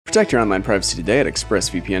Protect your online privacy today at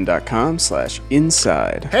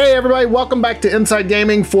expressvpn.com/inside. Hey everybody, welcome back to Inside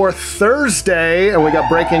Gaming for Thursday, and we got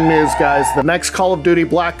breaking news, guys. The next Call of Duty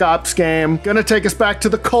Black Ops game gonna take us back to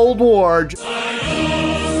the Cold War.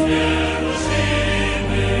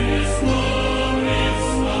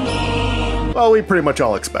 Well, we pretty much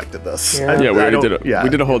all expected this. We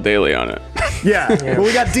did a whole daily on it. Yeah, but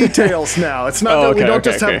we got details now. It's not that we don't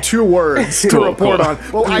just have 2 words to report on.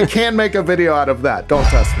 Well, I can make a video out of that. Don't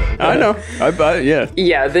test me. I know. I bet it, yeah.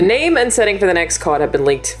 Yeah, the name and setting for the next CoD have been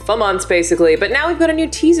leaked for months, basically, but now we've got a new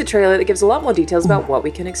teaser trailer that gives a lot more details about what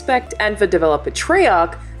we can expect, and for developer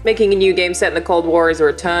Treyarch, making a new game set in the Cold War is a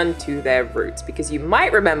return to their roots, because you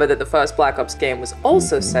might remember that the first Black Ops game was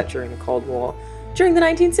also set during the Cold War, during the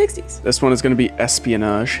 1960s. This one is going to be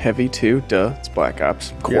espionage heavy too. Duh, it's Black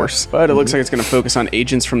Ops, of course. Yeah. But it looks like it's going to focus on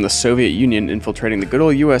agents from the Soviet Union infiltrating the good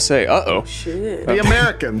old USA. Uh-oh. Shit. The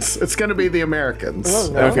Americans. It's going to be the Americans.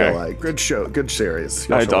 Oh, no. Okay. Good show, good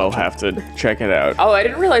series. I'll have to check it out. Oh, I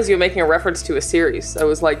didn't realize you were making a reference to a series. I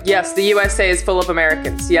was like, yes, the USA is full of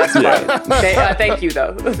Americans. Yes, thank you,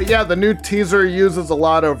 though. But yeah, the new teaser uses a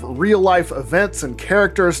lot of real-life events and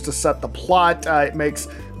characters to set the plot. It makes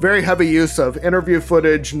very heavy use of interview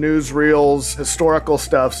footage, newsreels, historical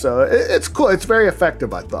stuff, so it's cool. It's very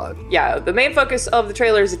effective, I thought. Yeah, the main focus of the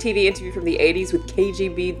trailer is a TV interview from the 80s with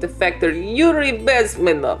KGB defector Yuri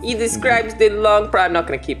Bezmenov. He describes the long I'm not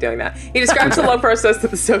going to keep doing that. He describes the long process that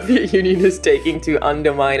the Soviet Union is taking to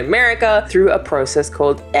undermine America through a process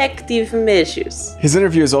called active measures. His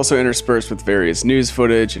interview is also interspersed with various news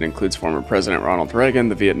footage. It includes former President Ronald Reagan,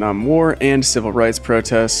 the Vietnam War, and civil rights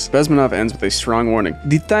protests. Bezmenov ends with a strong warning.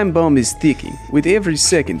 The time bomb is ticking. With every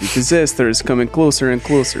second, the disaster is coming closer and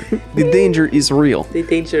closer. The danger is real. The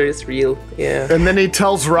danger is real, yeah. And then he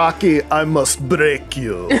tells Rocky, I must break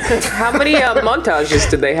you. How many montages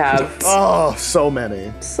did they have? Oh, so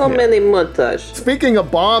many. So many montages. Speaking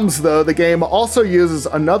of bombs, though, the game also uses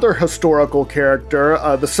another historical character,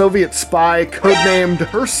 the Soviet spy codenamed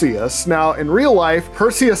Perseus. Now, in real life,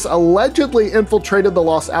 Perseus allegedly infiltrated the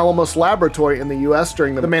Los Alamos laboratory in the US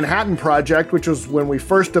during the Manhattan Project, which was when we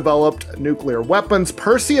first developed nuclear weapons.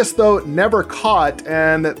 Perseus, though, never caught,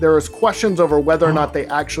 and there was questions over whether or not they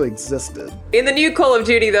actually existed. In the new Call of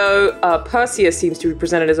Duty, though, Perseus seems to be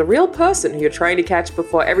presented as a real person who you're trying to catch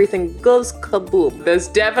before everything goes kaboom. There's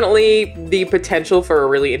definitely the potential for a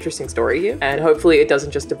really interesting story here, and hopefully it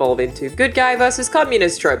doesn't just evolve into good guy versus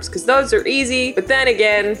communist tropes, because those are easy, but then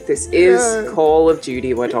again, this is Call of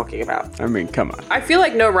Duty we're talking about. I mean, come on. I feel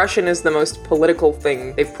like No Russian is the most political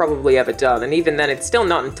thing they've probably ever done, and even then it's still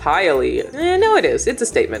not entirely. No, it is. It's a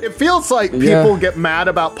statement. It feels like people get mad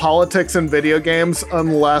about politics in video games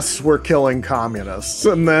unless we're killing communists,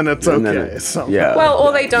 and then it's okay. Well,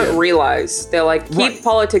 or they don't realize. They're like, keep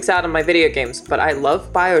politics out of my video games, but I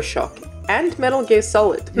love BioShock and Metal Gear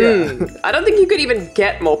Solid. I don't think you could even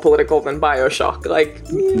get more political than BioShock.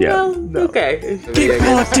 Okay. Keep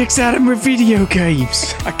politics out of my video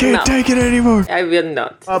games. I can't take it anymore. I will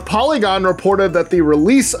not. Polygon reported that the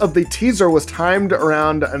release of the teaser was timed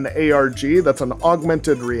around an ARG, that's an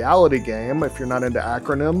augmented reality game, if you're not into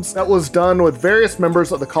acronyms, that was done with various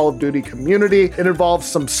members of the Call of Duty community. It involves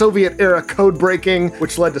some Soviet-era code breaking,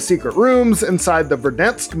 which led to secret rooms inside the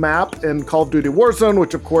Verdansk map in Call of Duty Warzone,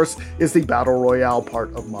 which of course is the battle royale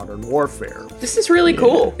part of Modern Warfare. This is really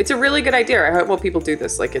cool. It's a really good idea. I hope more people do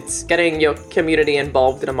this. Like, it's getting your community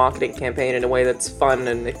involved in a marketing campaign in a way that's fun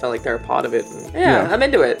and they feel like they're a part of it. And I'm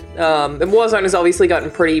into it. And Warzone has obviously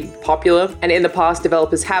gotten pretty popular, and in the past,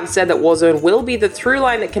 developers have said that Warzone will be the through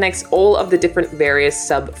line that connects all of the different various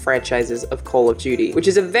sub-franchises of Call of Duty, which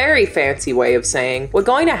is a very fancy way of saying, we're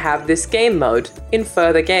going to have this game mode in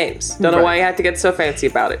further games. Don't know why you had to get so fancy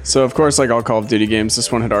about it. So, of course, like all Call of Duty games,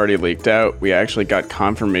 this one had already leaked out. We actually got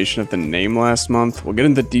confirmation of the name last month. We'll get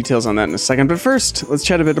into the details on that in a second, but first, let's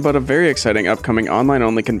chat a bit about a very exciting upcoming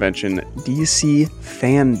online-only convention, DC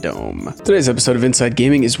Fandom. Today's episode of Inside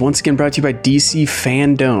Gaming is once again brought to you by DC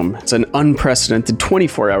Fandom. It's an unprecedented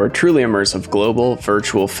 24-hour, truly immersive global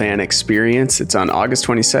virtual fan experience. It's on August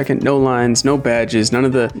 22nd. No lines, no badges, none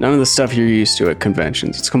of the stuff you're used to at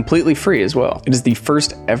conventions. It's completely free as well. It is the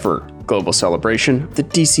first ever global celebration of the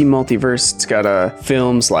DC multiverse. It's got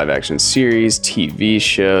films, live action series, TV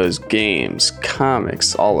shows, games,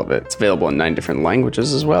 comics, all of it. It's available in 9 different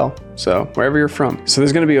languages as well. So wherever you're from. So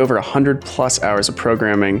there's going to be over 100 plus hours of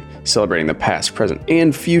programming celebrating the past, present,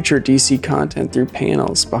 and future DC content through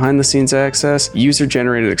panels, behind the scenes access, user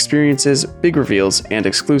generated experiences, big reveals, and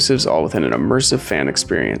exclusives, all within an immersive fan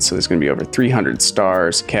experience. So there's going to be over 300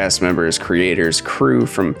 stars, cast members, creators, crew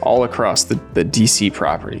from all across the DC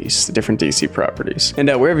properties, the different DC properties. And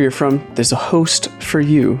wherever you're from, there's a host for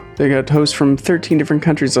you. They got hosts from 13 different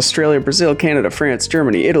countries: Australia, Brazil, Canada, France,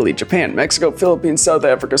 Germany, Italy, Japan, Mexico, Philippines, South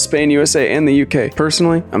Africa, Spain, USA, and the UK.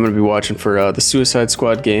 Personally, I'm going to be watching for the Suicide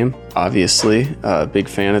Squad game. Obviously, big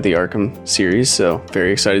fan of the Arkham series, so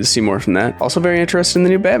very excited to see more from that. Also very interested in the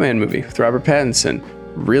new Batman movie with Robert Pattinson.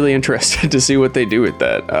 Really interested to see what they do with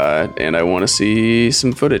that, and I want to see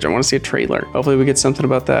some footage. I want to see a trailer. Hopefully we get something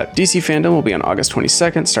about that. DC Fandom will be on August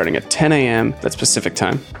 22nd, starting at 10 a.m. That's Pacific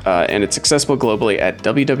time, and it's accessible globally at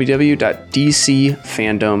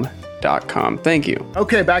www.dcfandom.com. Thank you.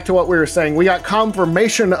 Okay, back to what we were saying. We got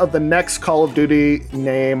confirmation of the next Call of Duty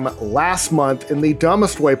name last month in the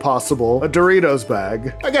dumbest way possible, a Doritos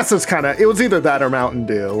bag. I guess it was either that or Mountain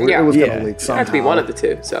Dew. Yeah. It was going to leak somehow. It had to be one of the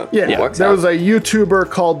two, so yeah. It works There out. was a YouTuber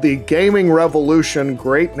called the Gaming Revolution,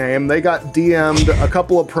 great name. They got DM'd a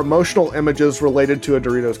couple of promotional images related to a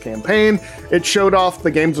Doritos campaign. It showed off the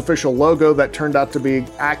game's official logo that turned out to be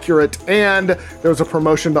accurate, and there was a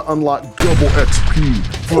promotion to unlock double XP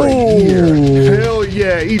for a year. Hell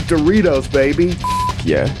yeah, eat Doritos, baby.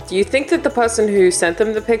 Yeah. Do you think that the person who sent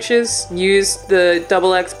them the pictures used the double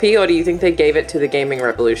XP, or do you think they gave it to the Gaming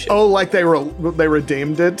Revolution? Oh, like they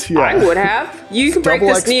redeemed it? Yeah. I would have. You can break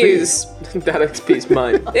Double this XP. news. That XP's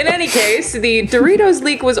mine. In any case, the Doritos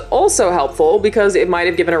leak was also helpful because it might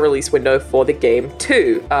have given a release window for the game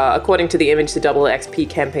too. According to the image, the double XP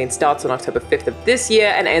campaign starts on October 5th of this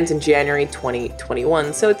year and ends in January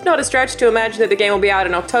 2021. So it's not a stretch to imagine that the game will be out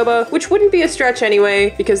in October, which wouldn't be a stretch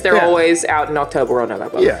anyway because they're always out in October or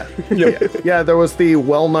November. Yeah. Yeah, there was the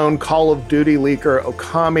well-known Call of Duty leaker,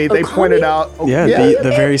 Okami. They pointed out...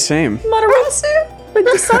 The very same. Matarasu? Like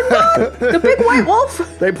the sun god? The big white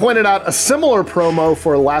wolf? They pointed out a similar promo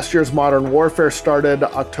for last year's Modern Warfare started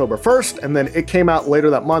October 1st, and then it came out later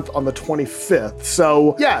that month on the 25th.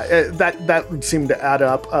 So, yeah, that would seem to add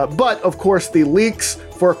up. But, of course, the leaks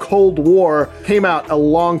for Cold War came out a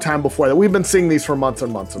long time before that. We've been seeing these for months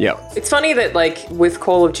and months and months. It's funny that, like, with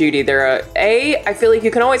Call of Duty, I feel like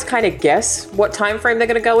you can always kind of guess what time frame they're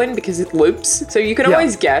going to go in because it loops. So you can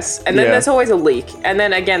always guess, and then there's always a leak. And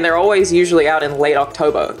then, again, they're always usually out in late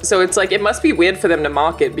October. So it's like, it must be weird for them to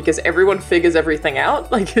market because everyone figures everything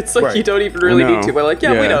out. Like, it's like you don't even really need to. We're like, we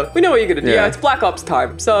know what you're going to do. Yeah, it's Black Ops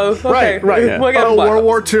time. So, okay. Right. We're going to World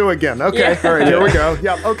War II again. Okay, all right, here we go.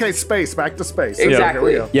 Yeah, okay, space, back to space.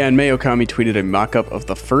 Exactly. Yeah, and May Okami tweeted a mock-up of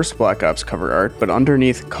the first Black Ops cover art, but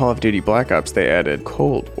underneath Call of Duty Black Ops, they added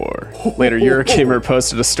Cold War. Later, Eurogamer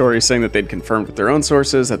posted a story saying that they'd confirmed with their own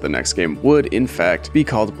sources that the next game would, in fact, be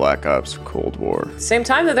called Black Ops Cold War. Same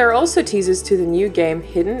time that there are also teasers to the new game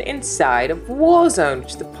hidden inside of Warzone, which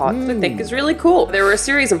is the part that I think is really cool. There were a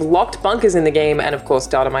series of locked bunkers in the game, and of course,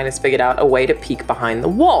 Dataminers has figured out a way to peek behind the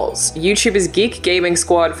walls. YouTubers Geek Gaming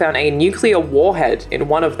Squad found a nuclear warhead in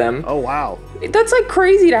one of them. Oh, wow. That's like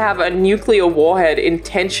crazy to have a nuclear warhead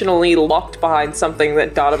intentionally locked behind something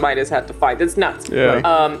that data miners had to find. That's nuts.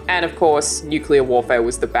 Yeah. And of course, nuclear warfare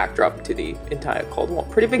was the backdrop to the entire Cold War.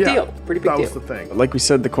 Pretty big deal. That was the thing. Like we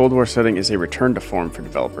said, the Cold War setting is a return to form for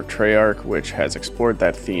developer Treyarch, which has explored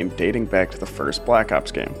that theme dating back to the first Black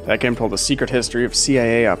Ops game. That game told a secret history of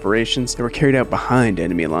CIA operations that were carried out behind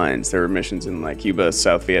enemy lines. There were missions in like Cuba,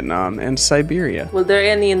 South Vietnam, and Siberia. Well, there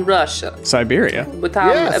any in Russia? Siberia? But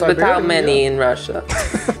how many in Russia?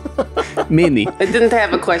 Many. I didn't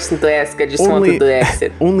have a question to ask. I just wanted to ask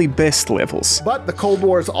it. Only best levels. But the Cold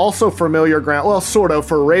War is also familiar ground, well, sort of,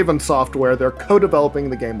 for Raven Software. They're co-developing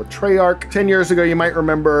the game with Treyarch. 10 years ago, you might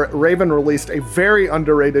remember, Raven released a very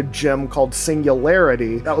underrated gem called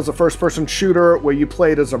Singularity. That was a first-person shooter where you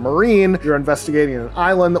played as a Marine. You're investigating an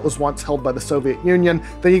island that was once held by the Soviet Union.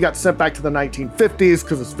 Then you got sent back to the 1950s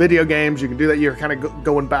because it's video games. You can do that. You're kind of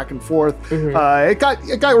going back and forth. It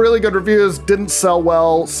got really good reviews. Didn't sell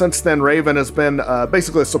well. Since then, Raven has been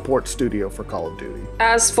basically a support studio for Call of Duty.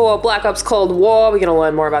 As for Black Ops Cold War, we're going to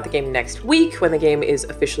learn more about the game next week when the game is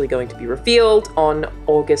officially going to be revealed on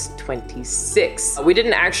August 26th. We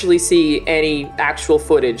didn't actually see any actual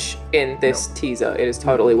footage in this teaser. It is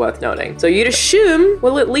totally worth noting. So you'd assume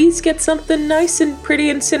we'll at least get something nice and pretty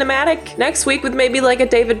and cinematic next week with maybe like a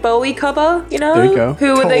David Bowie cover, you know? There you go.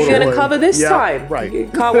 Who are they going to cover this time? Right.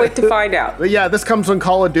 Can't wait to find out. But yeah, this comes when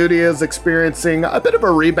Call of Duty is experiencing a bit of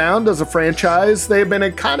a rebound as a franchise. They've been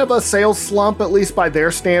in kind of a sales slump, at least by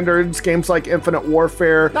their standards. Games like Infinite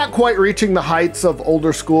Warfare not quite reaching the heights of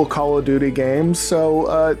older school Call of Duty games.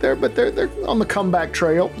 So they're on the comeback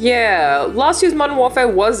trail. Yeah, last year's Modern Warfare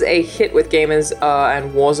was a hit with gamers,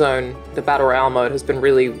 and Warzone, the Battle Royale mode, has been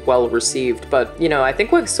really well received. But, you know, I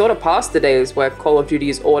think we're sort of past the days where Call of Duty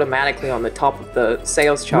is automatically on the top of the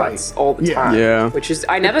sales charts all the time. Yeah. Which is,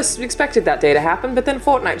 I never expected that day to happen, but then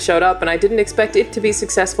Fortnite showed up and I didn't expect it to be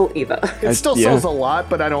successful either. It still sells a lot,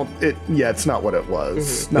 but it's not what it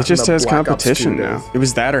was. It just has competition now. It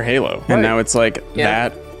was that or Halo. And now it's like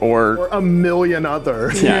that or a million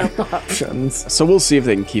other options. So we'll see if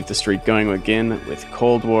they can keep the streak going again with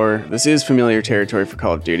Cold War. This is familiar territory for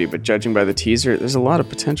Call of Duty, but judging by the teaser, there's a lot of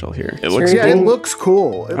potential here. It looks cool. It looks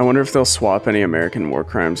cool. I wonder if they'll swap any American war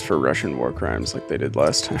crimes for Russian war crimes like they did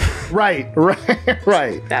last time. Right.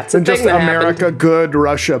 That's a and thing just that America happened. Good,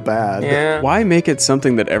 Russia bad. Yeah. Why make it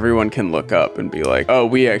something that everyone can look up and be like, oh,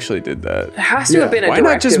 we actually did that? It has to have been a Why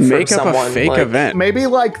not just directive make from up someone, a fake event? Maybe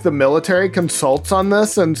like the military consults on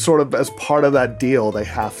this, and sort of as part of that deal, they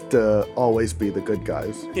have to always be the good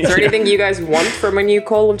guys. Is there anything you guys want from a new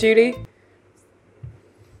Call of Duty?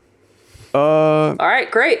 All right,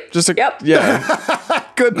 great. Just yep. Yeah.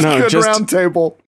 Good round table.